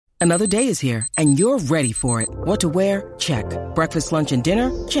Another day is here, and you're ready for it. What to wear? Check. Breakfast, lunch, and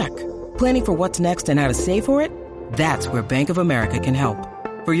dinner? Check. Planning for what's next and how to save for it? That's where Bank of America can help.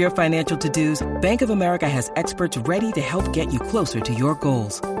 For your financial to-dos, Bank of America has experts ready to help get you closer to your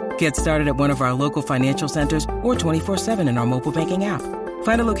goals. Get started at one of our local financial centers or 24/7 in our mobile banking app.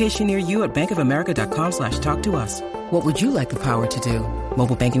 Find a location near you at bankofamerica.com/talktous. What would you like the power to do?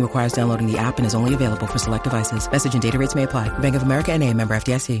 Mobile banking requires downloading the app and is only available for select devices. Message and data rates may apply. Bank of America N.A., member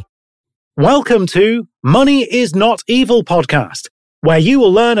FDIC. Welcome to Money is Not Evil podcast, where you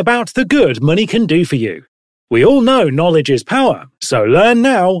will learn about the good money can do for you. We all know knowledge is power, so learn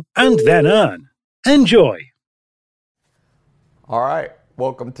now and then earn. Enjoy. All right,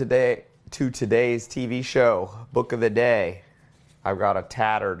 welcome to today's TV show, Book of the Day. I've got a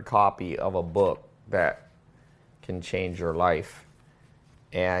tattered copy of a book that can change your life,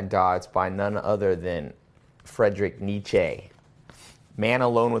 and it's by none other than Friedrich Nietzsche. Man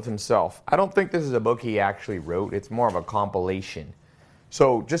Alone with Himself. I don't think this is a book he actually wrote. It's more of a compilation.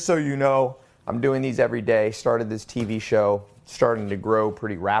 So just so you know, I'm doing these every day. Started this TV show, starting to grow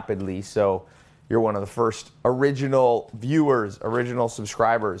pretty rapidly. So you're one of the first original viewers, original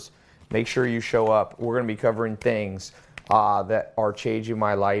subscribers. Make sure you show up. We're going to be covering things that are changing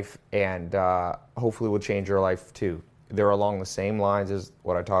my life and hopefully will change your life too. They're along the same lines as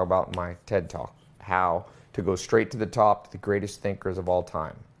what I talk about in my TED Talk. How to go straight to the top, to the greatest thinkers of all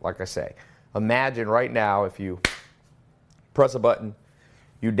time. Like I say, imagine right now if you press a button,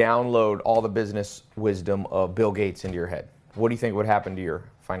 you download all the business wisdom of Bill Gates into your head. What do you think would happen to your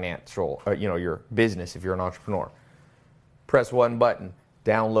financial, your business if you're an entrepreneur? Press one button,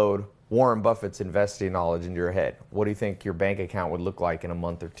 download Warren Buffett's investing knowledge into your head. What do you think your bank account would look like in a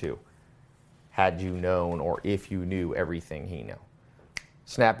month or two? Had you known, or if you knew everything he knew.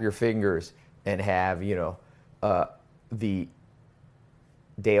 Snap your fingers and have, the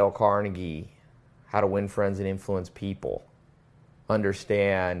Dale Carnegie, How to Win Friends and Influence People.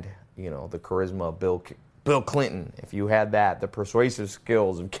 Understand, the charisma of Bill Clinton. If you had that, the persuasive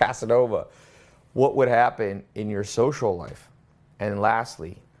skills of Casanova, what would happen in your social life? And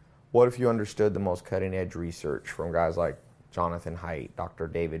lastly, what if you understood the most cutting edge research from guys like Jonathan Haidt, Dr.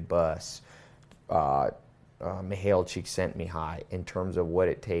 David Buss, Mihail Csikszentmihalyi, in terms of what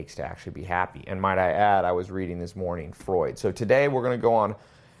it takes to actually be happy? And might I add, I was reading this morning Freud. So today we're going to go on.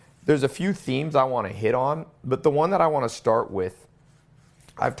 There's a few themes I want to hit on, but the one that I want to start with,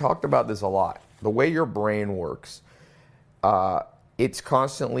 I've talked about this a lot. The way your brain works, it's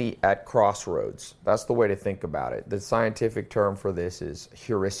constantly at crossroads. That's the way to think about it. The scientific term for this is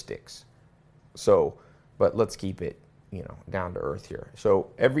heuristics. So, but let's keep it down to earth here. So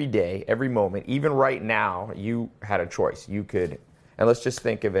every day, every moment, even right now, you had a choice. You could, and let's just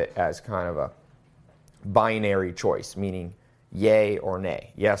think of it as kind of a binary choice, meaning yay or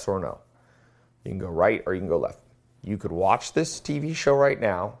nay, yes or no. You can go right or you can go left. You could watch this TV show right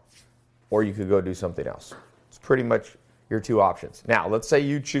now, or you could go do something else. It's pretty much your two options. Now, let's say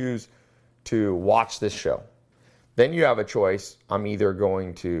you choose to watch this show. Then you have a choice. I'm either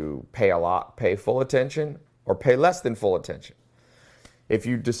going to pay full attention, or pay less than full attention. If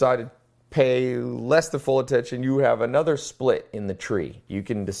you decide to pay less than full attention, you have another split in the tree. You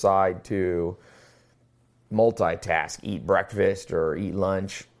can decide to multitask, eat breakfast or eat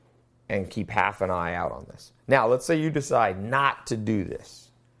lunch, and keep half an eye out on this. Now, let's say you decide not to do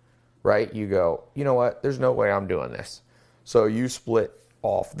this, right? You go, you know what? There's no way I'm doing this. So you split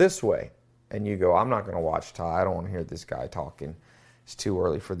off this way, and you go, I'm not going to watch Ty. I don't want to hear this guy talking. It's too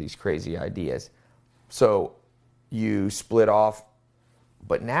early for these crazy ideas. So you split off,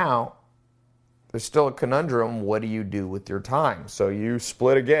 but now there's still a conundrum. What do you do with your time? So you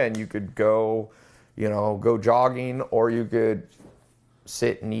split again. You could go jogging, or you could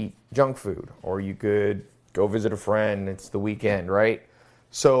sit and eat junk food, or you could go visit a friend. It's the weekend, right?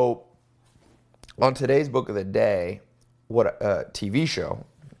 So on today's Book of the Day, what a TV show,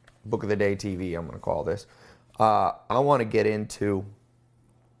 Book of the Day TV, I'm going to call this, I want to get into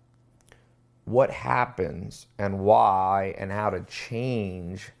what happens and why and how to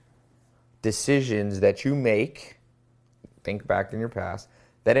change decisions that you make, think back in your past,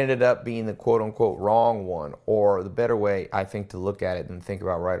 that ended up being the quote-unquote wrong one, or the better way, I think, to look at it than think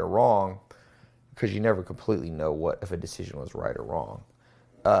about right or wrong, because you never completely know what if a decision was right or wrong.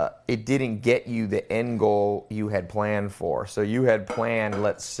 It didn't get you the end goal you had planned for. So you had planned,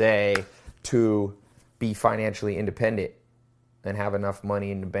 let's say, to be financially independent and have enough money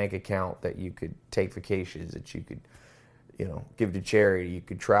in the bank account that you could take vacations, that you could, give to charity, you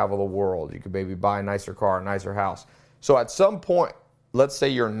could travel the world, you could maybe buy a nicer car, a nicer house. So at some point, let's say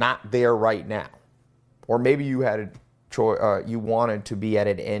you're not there right now, or maybe you had you wanted to be at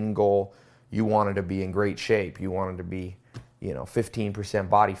an end goal. You wanted to be in great shape. You wanted to be, 15%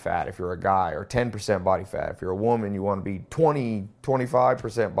 body fat if you're a guy, or 10% body fat. If you're a woman, you want to be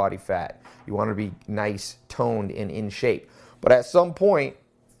 25% body fat. You want to be nice, toned, and in shape. But at some point,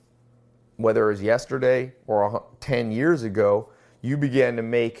 whether it was yesterday or 10 years ago, you began to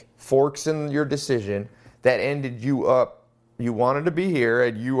make forks in your decision that ended you up. You wanted to be here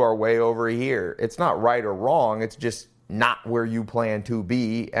and you are way over here. It's not right or wrong. It's just not where you plan to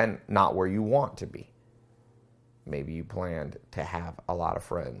be and not where you want to be. Maybe you planned to have a lot of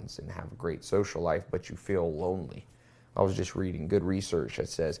friends and have a great social life, but you feel lonely. I was just reading good research that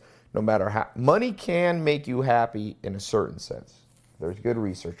says no matter how, money can make you happy in a certain sense. There's good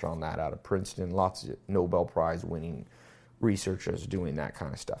research on that out of Princeton, lots of Nobel Prize winning researchers doing that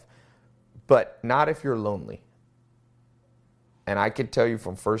kind of stuff. But not if you're lonely. And I can tell you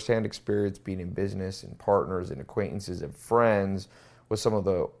from firsthand experience being in business and partners and acquaintances and friends with some of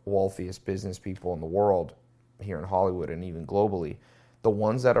the wealthiest business people in the world here in Hollywood and even globally, the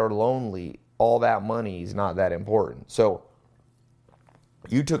ones that are lonely, all that money is not that important. So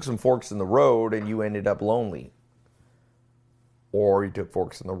you took some forks in the road and you ended up lonely. Or you took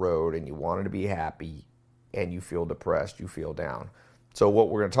forks in the road and you wanted to be happy and you feel depressed, you feel down. So what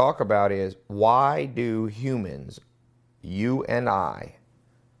we're going to talk about is, why do humans, you and I,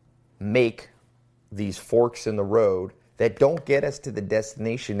 make these forks in the road that don't get us to the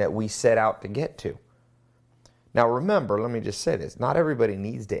destination that we set out to get to? Now remember, let me just say this, not everybody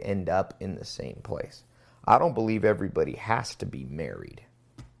needs to end up in the same place. I don't believe everybody has to be married.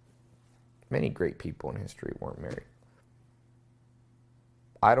 Many great people in history weren't married.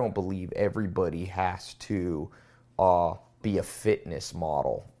 I don't believe everybody has to be a fitness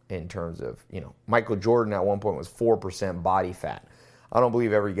model in terms of, Michael Jordan at one point was 4% body fat. I don't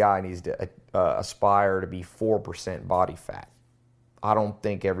believe every guy needs to aspire to be 4% body fat. I don't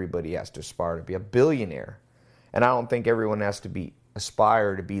think everybody has to aspire to be a billionaire. And I don't think everyone has to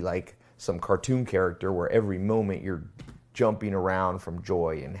aspire to be like some cartoon character where every moment you're jumping around from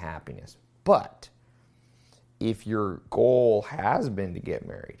joy and happiness. But if your goal has been to get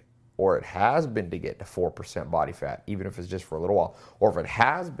married, or it has been to get to 4% body fat, even if it's just for a little while, or if it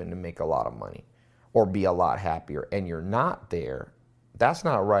has been to make a lot of money or be a lot happier, and you're not there, that's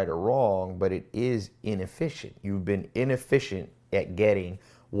not right or wrong, but it is inefficient. You've been inefficient at getting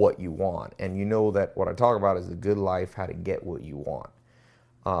what you want. And you know that what I talk about is the good life, how to get what you want.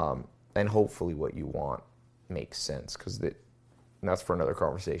 And hopefully what you want makes sense, because that's for another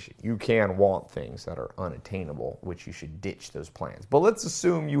conversation. You can want things that are unattainable, which you should ditch those plans. But let's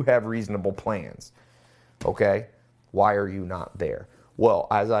assume you have reasonable plans, okay? Why are you not there? Well,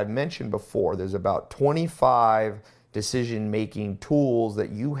 as I've mentioned before, there's about 25 decision-making tools that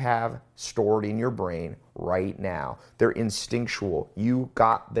you have stored in your brain right now. They're instinctual. You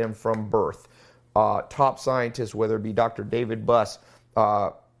got them from birth. Top scientists, whether it be Dr. David Buss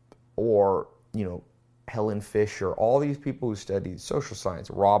or, Helen Fisher, all these people who study social science,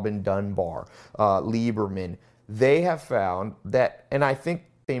 Robin Dunbar, Lieberman, they have found that, and I think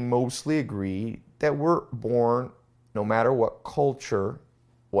they mostly agree, that we're born, no matter what culture,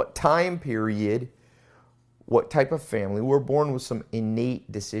 what time period, what type of family, we're born with some innate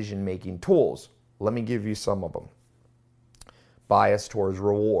decision-making tools. Let me give you some of them. Bias towards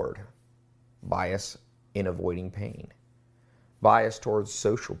reward, bias in avoiding pain, bias towards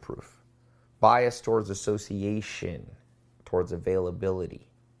social proof, bias towards association, towards availability,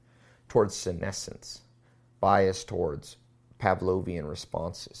 towards senescence, bias towards Pavlovian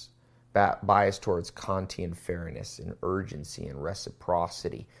responses, bias towards Kantian fairness and urgency and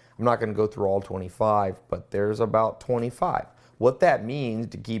reciprocity. I'm not going to go through all 25, but there's about 25. What that means,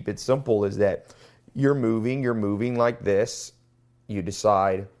 to keep it simple, is that you're moving like this. You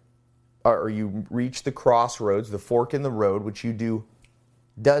decide, or you reach the crossroads, the fork in the road, which you do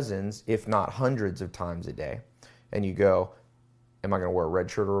dozens, if not hundreds of times a day. And you go, am I going to wear a red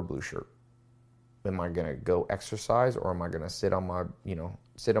shirt or a blue shirt? Am I going to go exercise, or am I going to sit on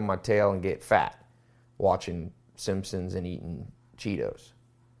my tail and get fat watching Simpsons and eating Cheetos?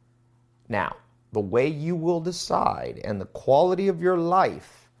 Now, the way you will decide and the quality of your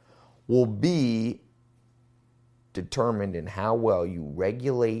life will be determined in how well you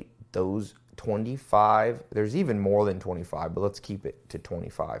regulate those 25. There's even more than 25, but let's keep it to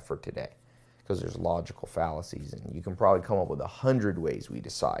 25 for today, because there's logical fallacies, and you can probably come up with 100 ways we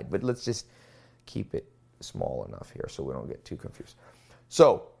decide, but let's just keep it small enough here so we don't get too confused.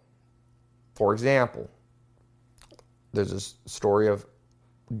 So, for example, there's a story of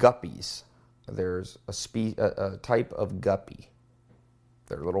guppies. There's a type of guppy.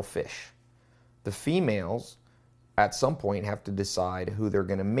 They're little fish. The females, at some point have to decide who they're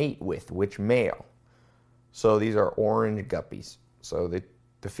going to mate with, which male. So these are orange guppies. So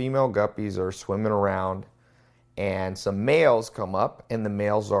the female guppies are swimming around, and some males come up, and the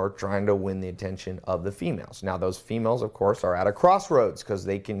males are trying to win the attention of the females. Now, those females, of course, are at a crossroads because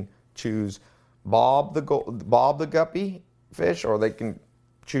they can choose Bob the guppy fish, or they can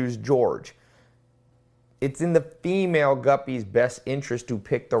choose George. It's in the female guppy's best interest to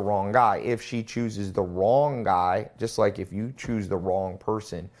pick the wrong guy. If she chooses the wrong guy, just like if you choose the wrong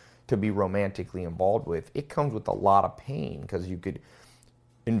person to be romantically involved with, it comes with a lot of pain because you could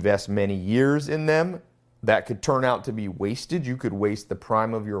invest many years in them that could turn out to be wasted. You could waste the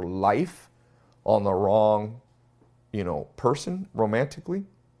prime of your life on the wrong, person romantically.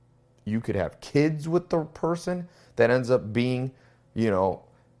 You could have kids with the person that ends up being,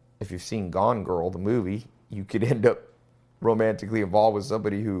 if you've seen Gone Girl, the movie, you could end up romantically involved with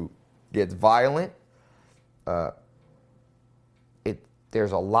somebody who gets violent.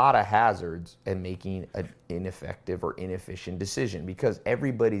 There's a lot of hazards in making an ineffective or inefficient decision because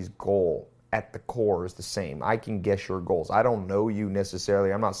everybody's goal at the core is the same. I can guess your goals. I don't know you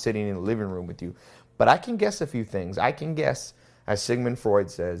necessarily. I'm not sitting in the living room with you, but I can guess a few things. I can guess, as Sigmund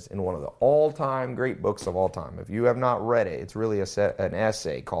Freud says in one of the all-time great books of all time. If you have not read it, it's really an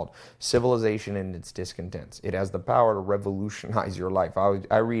essay called Civilization and Its Discontents. It has the power to revolutionize your life.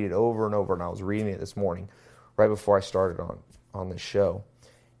 I read it over and over, and I was reading it this morning right before I started on the show.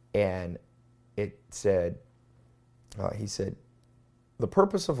 And it said, he said, the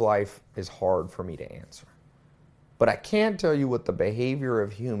purpose of life is hard for me to answer. But I can tell you what the behavior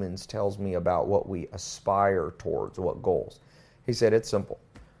of humans tells me about what we aspire towards, what goals. He said it's simple.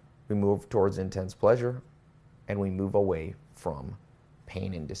 We move towards intense pleasure, and we move away from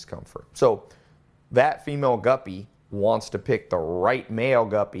pain and discomfort. So that female guppy wants to pick the right male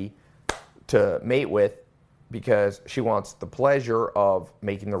guppy to mate with because she wants the pleasure of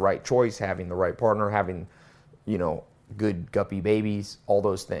making the right choice, having the right partner, having, good guppy babies, all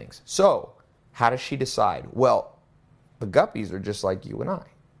those things. So how does she decide? Well, the guppies are just like you and I.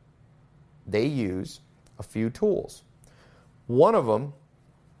 They use a few tools. One of them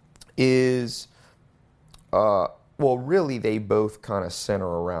is, really they both kind of center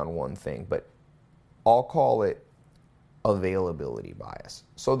around one thing, but I'll call it availability bias.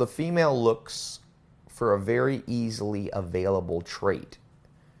 So the female looks for a very easily available trait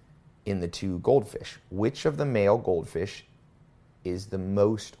in the two goldfish. Which of the male goldfish is the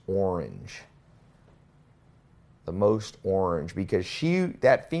most orange? The most orange, because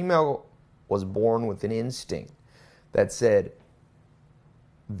that female was born with an instinct that said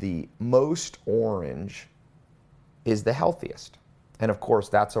the most orange is the healthiest. And of course,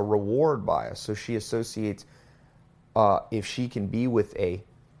 that's a reward bias. So she associates, if she can be with a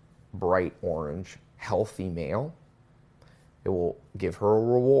bright orange, healthy male, it will give her a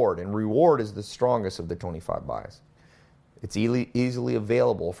reward. And reward is the strongest of the 25 bias. It's easily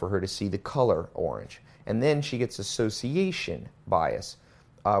available for her to see the color orange. And then she gets association bias,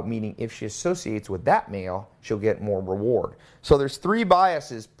 meaning if she associates with that male, she'll get more reward. So there's three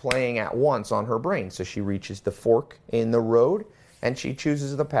biases playing at once on her brain. So she reaches the fork in the road, and she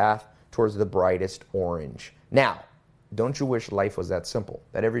chooses the path towards the brightest orange. Now, don't you wish life was that simple?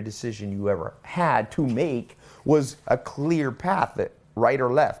 That every decision you ever had to make was a clear path, that right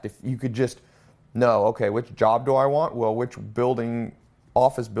or left. If you could just know, okay, which job do I want? Well, which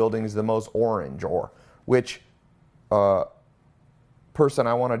office building is the most orange? Or which person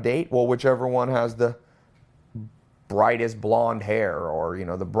I want to date? Well, whichever one has the brightest blonde hair or,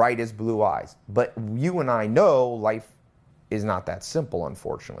 the brightest blue eyes. But you and I know life is not that simple,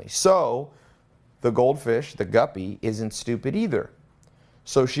 unfortunately. So the goldfish, the guppy, isn't stupid either.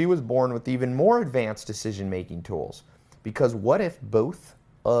 So she was born with even more advanced decision-making tools. Because what if both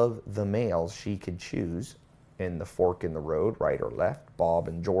of the males she could choose in the fork in the road, right or left, Bob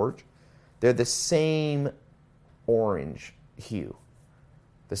and George, they're the same orange hue,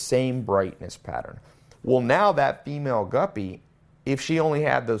 the same brightness pattern. Well, now that female guppy, if she only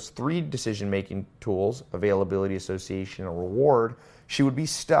had those three decision-making tools, availability, association, and reward, she would be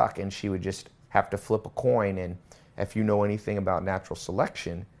stuck and she would just have to flip a coin. And if you know anything about natural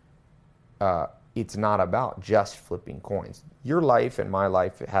selection, it's not about just flipping coins. Your life and my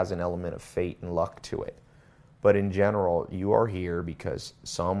life has an element of fate and luck to it. But in general, you are here because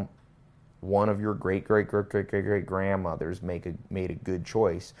one of your great-great-great-great-great-grandmothers made a good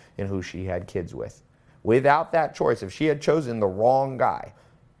choice in who she had kids with. Without that choice, if she had chosen the wrong guy,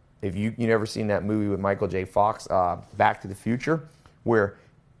 if you never seen that movie with Michael J. Fox, Back to the Future, where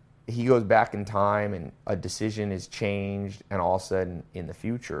he goes back in time and a decision is changed, and all of a sudden in the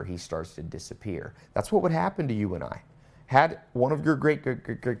future he starts to disappear. That's what would happen to you and I. Had one of your great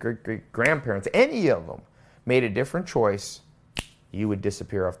grandparents, any of them, made a different choice, you would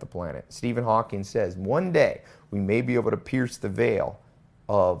disappear off the planet. Stephen Hawking says one day we may be able to pierce the veil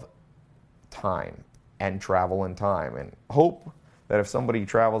of time and travel in time, and hope that if somebody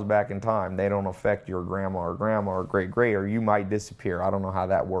travels back in time, they don't affect your grandma or great, or you might disappear. I don't know how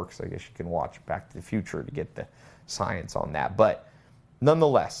that works. I guess you can watch Back to the Future to get the science on that. But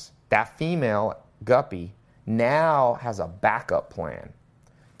nonetheless, that female guppy now has a backup plan.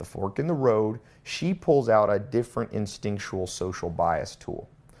 The fork in the road, she pulls out a different instinctual social bias tool.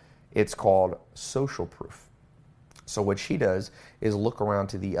 It's called social proof. So what she does is look around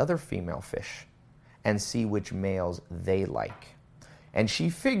to the other female fish and see which males they like. And she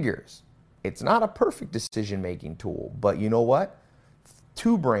figures it's not a perfect decision-making tool, but you know what?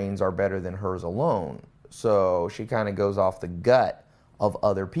 2 brains are better than hers alone. So she kind of goes off the gut of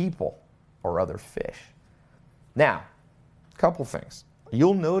other people or other fish. Now, a couple things.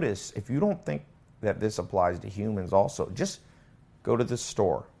 You'll notice, if you don't think that this applies to humans also, just go to the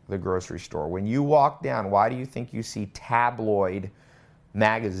store, the grocery store. When you walk down, why do you think you see tabloid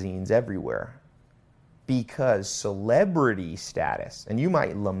magazines everywhere? Because celebrity status, and you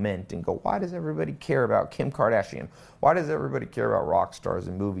might lament and go, why does everybody care about Kim Kardashian? Why does everybody care about rock stars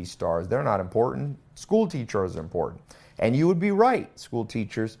and movie stars? They're not important. School teachers are important. And you would be right. School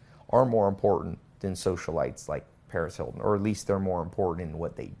teachers are more important than socialites like Paris Hilton, or at least they're more important in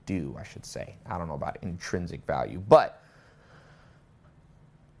what they do, I should say. I don't know about intrinsic value. But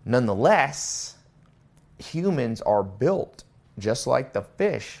nonetheless, humans are built, just like the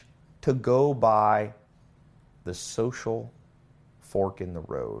fish, to go by the social fork in the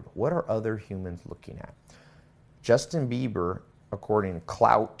road. What are other humans looking at? Justin Bieber, according to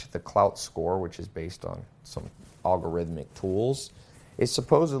Klout, the Klout score, which is based on some algorithmic tools, is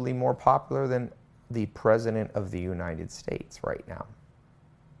supposedly more popular than the President of the United States right now.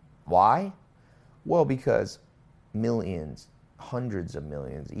 Why? Well, because millions, hundreds of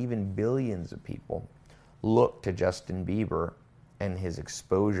millions, even billions of people look to Justin Bieber, and his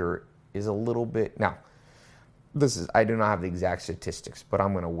exposure is a little bit... Now, I do not have the exact statistics, but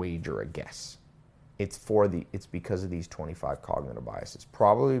I'm going to wager a guess. It's because of these 25 cognitive biases.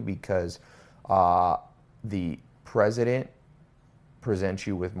 Probably because the president presents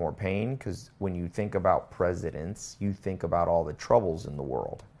you with more pain, because when you think about presidents, you think about all the troubles in the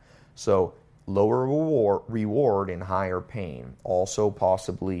world. So lower reward and higher pain. Also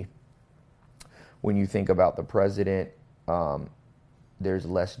possibly when you think about the president, there's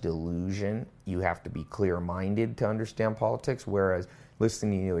less delusion. You have to be clear-minded to understand politics, whereas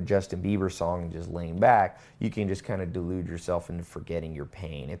listening to a Justin Bieber song and just laying back, you can just kind of delude yourself into forgetting your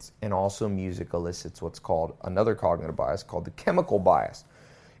pain. And also music elicits what's called another cognitive bias called the chemical bias.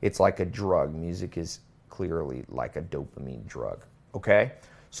 It's like a drug. Music is clearly like a dopamine drug, okay?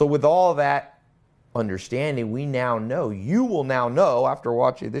 So with all that understanding, we now know, you will now know after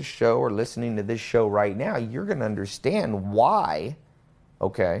watching this show or listening to this show right now, you're going to understand why,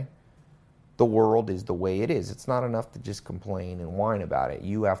 okay, the world is the way it is. It's not enough to just complain and whine about it.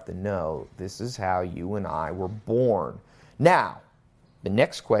 You have to know this is how you and I were born. Now, the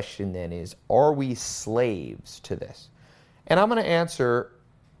next question then is, are we slaves to this? And I'm going to answer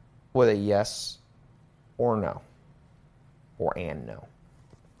with a yes or no, or and no.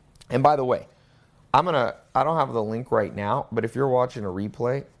 And by the way, I don't have the link right now, but if you're watching a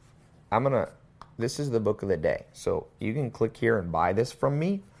replay, this is the book of the day. So you can click here and buy this from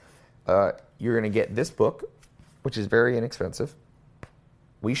me. You're going to get this book, which is very inexpensive.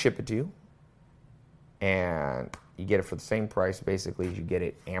 We ship it to you, and you get it for the same price, basically, as you get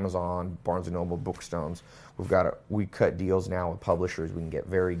it Amazon, Barnes & Noble, Bookstones. We cut deals now with publishers. We can get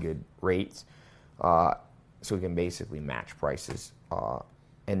very good rates, so we can basically match prices.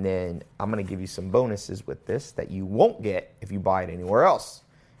 And then I'm going to give you some bonuses with this that you won't get if you buy it anywhere else.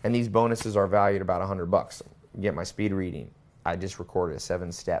 And these bonuses are valued about $100. You get my speed reading. I just recorded a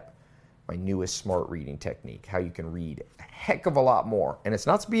 7-step, my newest smart reading technique, how you can read a heck of a lot more. And it's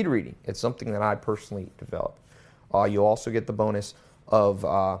not speed reading. It's something that I personally developed. You'll also get the bonus of,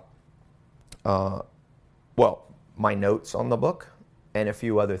 my notes on the book and a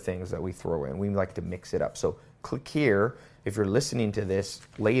few other things that we throw in. We like to mix it up. So click here. If you're listening to this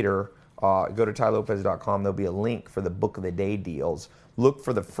later, go to TyLopez.com. There'll be a link for the Book of the Day deals. Look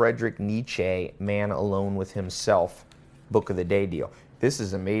for the Friedrich Nietzsche, Man Alone with Himself, Book of the Day deal. This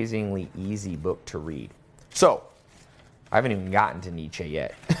is an amazingly easy book to read. So, I haven't even gotten to Nietzsche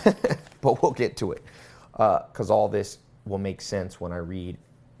yet, but we'll get to it. Because all this will make sense when I read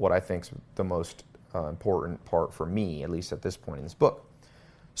what I think is the most important part for me, at least at this point in this book.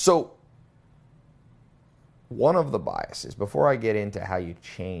 So one of the biases, before I get into how you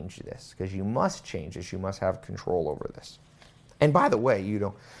change this, because you must change this, you must have control over this. And by the way,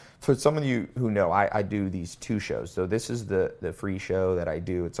 for some of you who know, I do these 2 shows. So this is the free show that I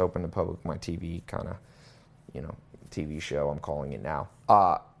do. It's open to public, my TV kind of, TV show, I'm calling it now.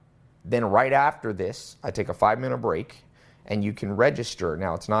 Then right after this, I take a 5-minute break, and you can register.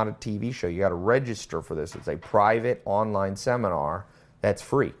 Now, it's not a TV show. You got to register for this. It's a private online seminar that's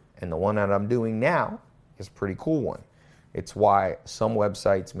free. And the one that I'm doing now is a pretty cool one. It's why some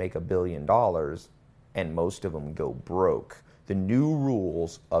websites make $1 billion and most of them go broke. The new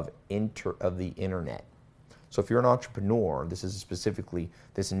rules of the internet. So if you're an entrepreneur, this is specifically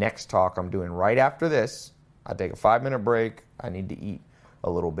this next talk I'm doing right after this. I take a 5-minute break. I need to eat a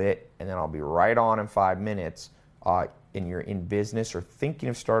little bit, and then I'll be right on in 5 minutes. And you're in business or thinking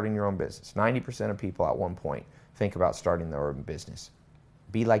of starting your own business. 90% of people at one point think about starting their own business.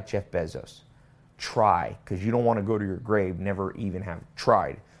 Be like Jeff Bezos. Try, because you don't want to go to your grave never even have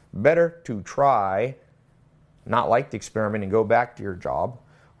tried. Better to try, not like the experiment and go back to your job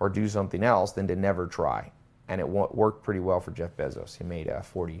or do something else than to never try. And it worked pretty well for Jeff Bezos. He made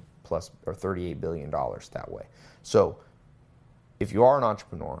 $40 plus or $38 billion that way. So if you are an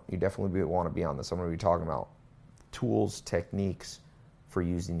entrepreneur, you definitely want to be on this. I'm going to be talking about tools, techniques for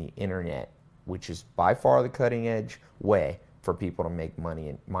using the internet, which is by far the cutting edge way for people to make money.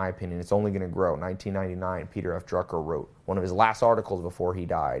 In my opinion, it's only going to grow. 1999, Peter F. Drucker wrote one of his last articles before he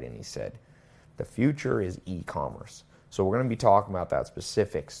died, and he said, the future is e-commerce. So we're going to be talking about that,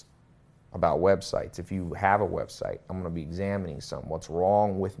 specifics about websites. If you have a website, I'm going to be examining what's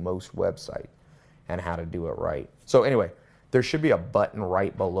wrong with most websites and how to do it right. So anyway, there should be a button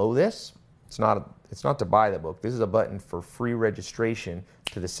right below this. It's not to buy the book. This is a button for free registration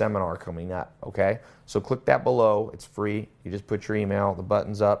to the seminar coming up, okay? So click that below. It's free. You just put your email. The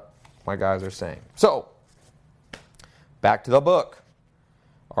button's up. My guys are saying. So, back to the book.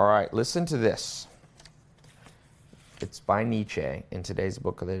 All right, listen to this. It's by Nietzsche in today's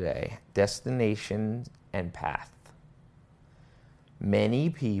book of the day, Destination and Path. Many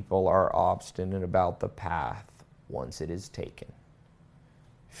people are obstinate about the path once it is taken.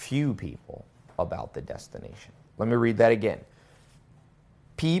 Few people about the destination. Let me read that again.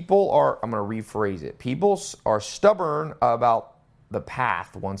 I'm going to rephrase it. People are stubborn about the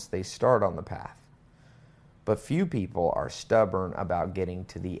path once they start on the path. But few people are stubborn about getting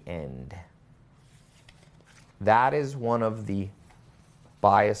to the end. That is one of the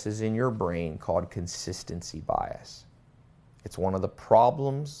biases in your brain called consistency bias. It's one of the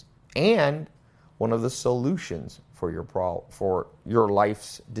problems and one of the solutions for your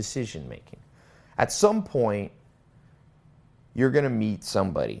life's decision making. At some point, you're going to meet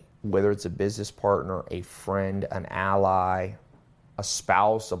somebody, whether it's a business partner, a friend, an ally, a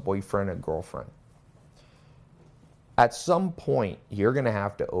spouse, a boyfriend, a girlfriend. At some point, you're going to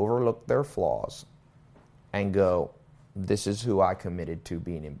have to overlook their flaws and go, this is who I committed to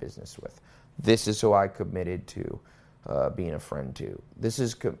being in business with. This is who I committed to being a friend to. This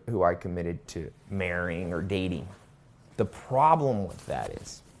is who I committed to marrying or dating. The problem with that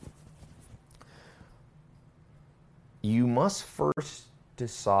is you must first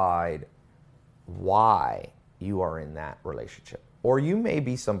decide why you are in that relationship. Or you may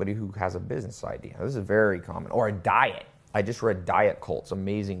be somebody who has a business idea. This is very common. Or a diet. I just read Diet Cult's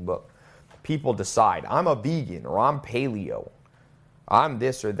amazing book. People decide, I'm a vegan or I'm paleo. I'm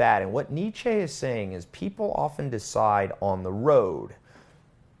this or that. And what Nietzsche is saying is people often decide on the road.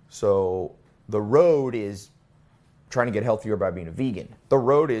 So the road is trying to get healthier by being a vegan. The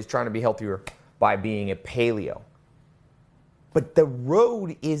road is trying to be healthier by being a paleo. But the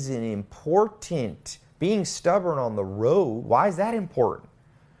road isn't important. Being stubborn on the road, why is that important?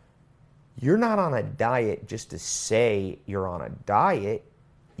 You're not on a diet just to say you're on a diet.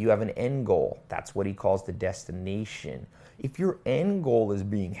 You have an end goal. That's what he calls the destination. If your end goal is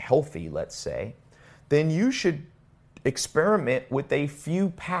being healthy, let's say, then you should experiment with a few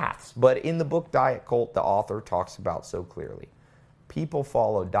paths. But in the book Diet Cult, the author talks about so clearly. People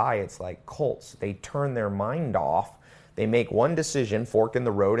follow diets like cults. They turn their mind off. They make one decision, fork in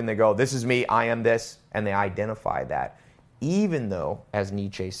the road, and they go, this is me, I am this, and they identify that. Even though, as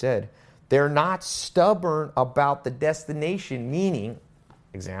Nietzsche said, they're not stubborn about the destination, meaning,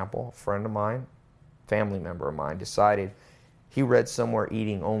 example, a friend of mine, family member of mine, decided he read somewhere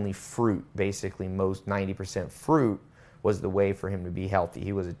eating only fruit, basically most 90% fruit, was the way for him to be healthy.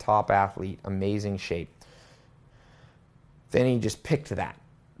 He was a top athlete, amazing shape. Then he just picked that.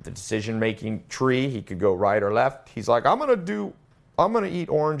 The decision-making tree, he could go right or left. He's like, I'm going I'm going to eat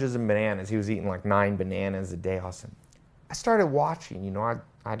oranges and bananas. He was eating like 9 bananas a day. I started watching,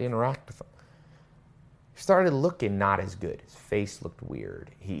 I'd interact with him. He started looking not as good. His face looked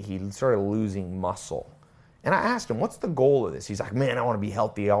weird. He started losing muscle. And I asked him, what's the goal of this? He's like, man, I want to be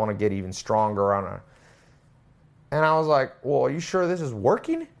healthy. I want to get even stronger. And I was like, well, are you sure this is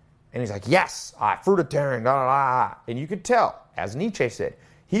working? And he's like, yes, fruitarian, da, da, da. And you could tell, as Nietzsche said,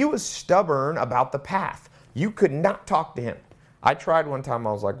 he was stubborn about the path. You could not talk to him. I tried one time,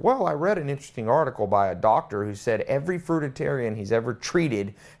 I was like, well, I read an interesting article by a doctor who said every fruitarian he's ever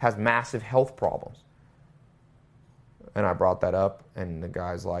treated has massive health problems. And I brought that up, and the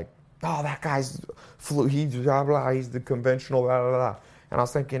guy's like, oh, that guy's he's blah, blah, he's the conventional blah, blah, blah. And I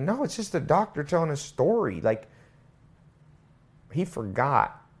was thinking, no, it's just a doctor telling a story. Like, he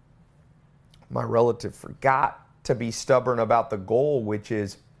forgot, my relative forgot to be stubborn about the goal, which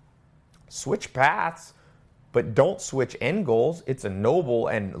is switch paths, but don't switch end goals. It's a noble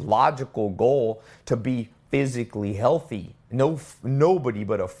and logical goal to be physically healthy. Nobody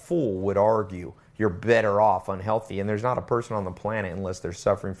but a fool would argue you're better off unhealthy. And there's not a person on the planet, unless they're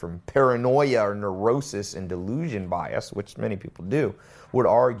suffering from paranoia or neurosis and delusion bias, which many people do, would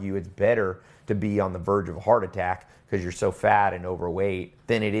argue it's better to be on the verge of a heart attack because you're so fat and overweight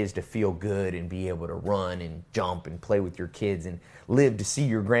than it is to feel good and be able to run and jump and play with your kids and live to see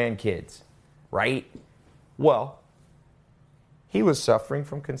your grandkids, right? Well, he was suffering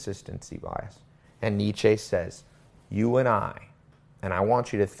from consistency bias. And Nietzsche says, you and I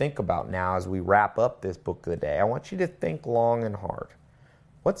want you to think about now as we wrap up this book of the day, I want you to think long and hard.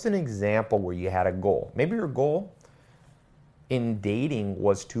 What's an example where you had a goal? Maybe your goal in dating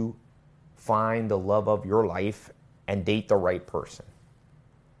was to find the love of your life and date the right person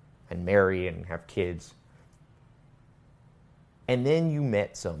and marry and have kids. And then you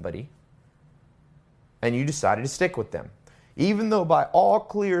met somebody and you decided to stick with them. Even though by all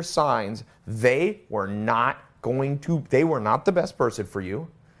clear signs, they were not the best person for you.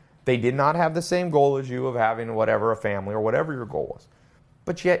 They did not have the same goal as you of having a family or whatever your goal was.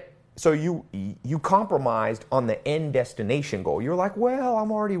 But yet, so you compromised on the end destination goal. You're like, well,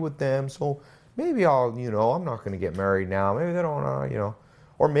 I'm already with them, so maybe I'm not going to get married now. Maybe they don't,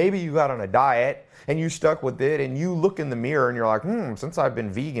 Or maybe you got on a diet and you stuck with it and you look in the mirror and you're like, since I've been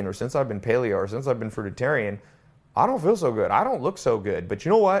vegan or since I've been paleo or since I've been fruitarian, I don't feel so good. I don't look so good. But you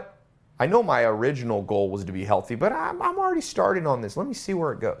know what? I know my original goal was to be healthy, but I'm already starting on this. Let me see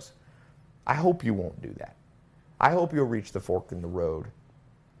where it goes. I hope you won't do that. I hope you'll reach the fork in the road.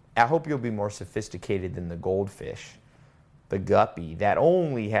 I hope you'll be more sophisticated than the goldfish, the guppy, that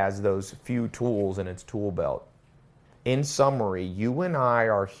only has those few tools in its tool belt. In summary, you and I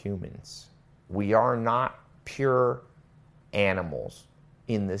are humans. We are not pure animals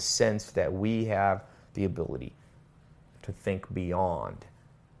in the sense that we have the ability to think beyond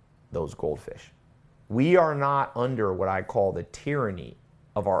those goldfish. We are not under what I call the tyranny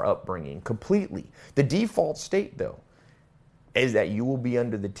of our upbringing completely. The default state, though, is that you will be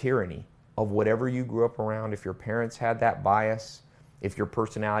under the tyranny of whatever you grew up around. If your parents had that bias, if your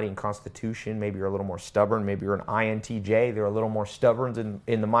personality and constitution, maybe you're a little more stubborn, maybe you're an INTJ, they're a little more stubborn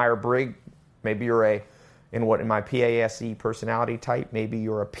in the Myers-Briggs, maybe you're in my PASE personality type, maybe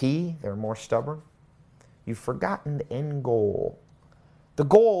you're a P, they're more stubborn. You've forgotten the end goal. The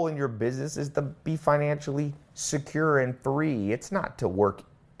goal in your business is to be financially secure and free. It's not to work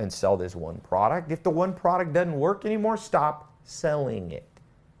and sell this one product. If the one product doesn't work anymore, stop selling it.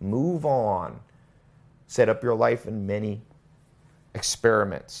 Move on. Set up your life in many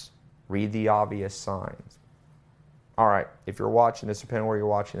experiments. Read the obvious signs. All right, if you're watching this, depending on where you're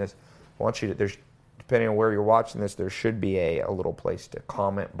watching this, I want you to, depending on where you're watching this, there should be a little place to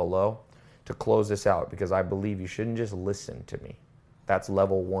comment below to close this out, because I believe you shouldn't just listen to me. That's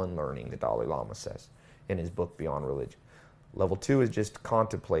level 1 learning, the Dalai Lama says in his book, Beyond Religion. Level 2 is just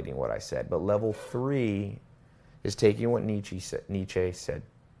contemplating what I said. But level 3 is taking what Nietzsche said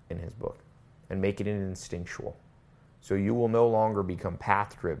in his book and making it instinctual. So you will no longer become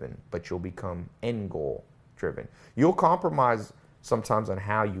path-driven, but you'll become end-goal-driven. You'll compromise sometimes on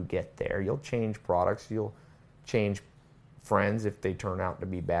how you get there. You'll change products. You'll change friends if they turn out to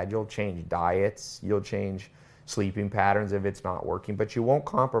be bad. You'll change diets. You'll change sleeping patterns if it's not working, but you won't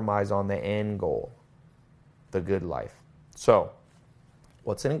compromise on the end goal, the good life. So,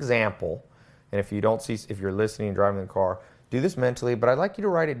 what's an example? And if you're listening and driving the car, do this mentally, but I'd like you to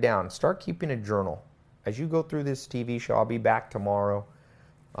write it down. Start keeping a journal. As you go through this TV show, I'll be back tomorrow.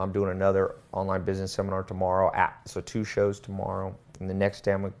 I'm doing another online business seminar tomorrow. So 2 shows tomorrow. And the next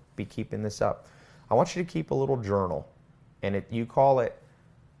day I'm going to be keeping this up. I want you to keep a little journal. And you call it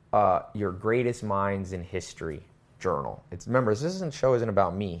your greatest minds in history journal. Remember, this show isn't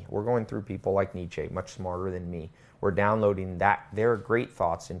about me. We're going through people like Nietzsche, much smarter than me. We're downloading their great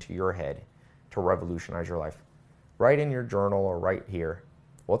thoughts into your head to revolutionize your life. Write in your journal or right here.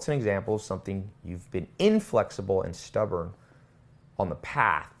 What's an example of something you've been inflexible and stubborn on the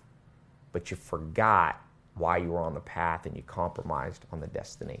path, but you forgot why you were on the path and you compromised on the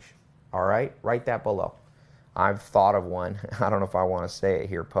destination? All right? Write that below. I've thought of one. I don't know if I want to say it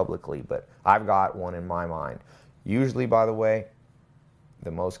here publicly, but I've got one in my mind. Usually, by the way,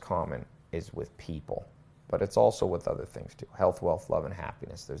 the most common is with people, but it's also with other things too. Health, wealth, love, and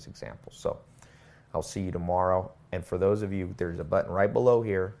happiness. There's examples. So I'll see you tomorrow. And for those of you, there's a button right below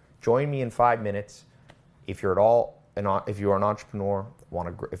here. Join me in 5 minutes. If you're if you are an entrepreneur,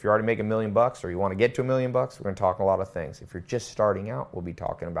 if you're already making $1 million or you want to get to $1 million, we're going to talk a lot of things. If you're just starting out, we'll be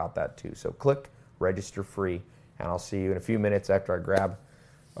talking about that too. So click register free, and I'll see you in a few minutes after I grab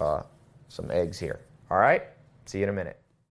some eggs here. All right? See you in a minute.